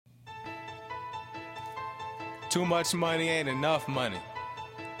Too much money ain't enough money.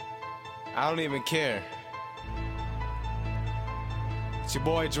 I don't even care. It's your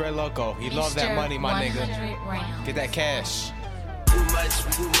boy Dre Loco. He loves that money, my nigga. Get that cash. Too much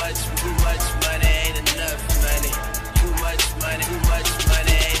money ain't enough money. Too much money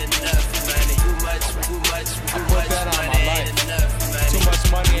ain't enough money. Too much money ain't enough money. Too much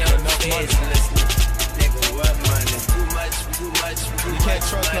money ain't enough money. Nigga, what money? Too much You can't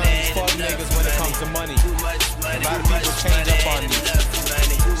trust none of these fuck niggas when it comes to money. A lot of people change up on you.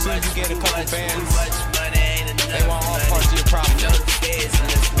 As soon as you get a couple bands, they want all parts of your property.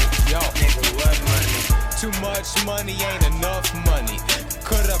 Yo, too much money ain't enough money.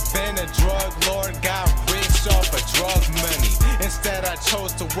 Could've been a drug lord, got rich off of drug money. Instead I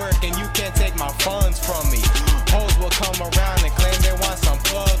chose to work and you can't take my funds from me. Hoes will come around and claim they want some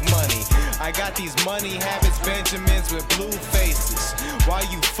plug money. I got these money habits, Benjamins with blue faces. Why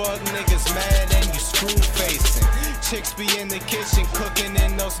you fuck niggas mad and you screw facing? Chicks be in the kitchen cooking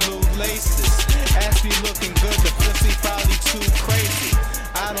in those new laces. Ass be looking good, the pussy probably too crazy.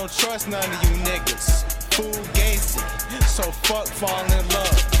 I don't trust none of you niggas, fugazi. So fuck fall in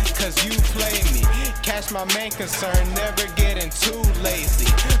love, cause you play me. Cash my main concern, never getting too lazy.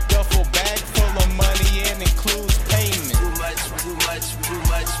 Duffel bag full of money and includes payment. Too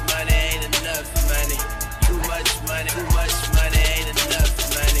much money ain't enough money. Too much money ain't enough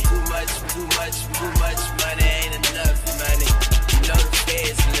money. Too much money ain't enough money. You know the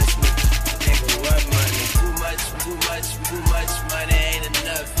feds listening. Nigga, what money? Too much money ain't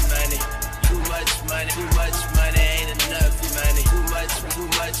enough money. Too much money ain't enough money. Too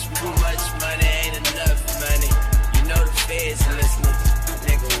much money ain't enough money. You know the feds listening.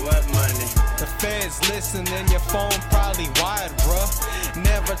 Nigga, what money? The feds listen and your phone probably wired, bruh.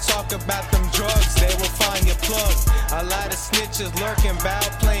 Never talk about them drugs, they will find your plug. A lot of snitches lurking bout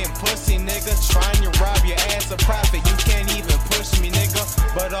playing pussy, nigga. Trying to rob your ass of profit, you can't even push me, nigga.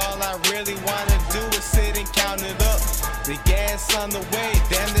 But all I really wanna do is sit and count it up. The gas on the way,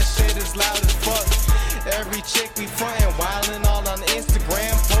 damn this shit is loud as fuck. Every chick be frontin', wildin' all on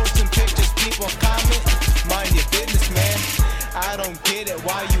Instagram, posting pictures, people comment. Mind your business, man. I don't get it,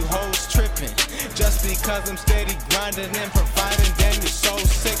 why you hoes trippin'? Just because I'm steady grinding and providing, then you're so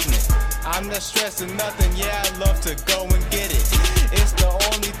sickening. I'm not stressing nothing, yeah, I love to go and get it. It's the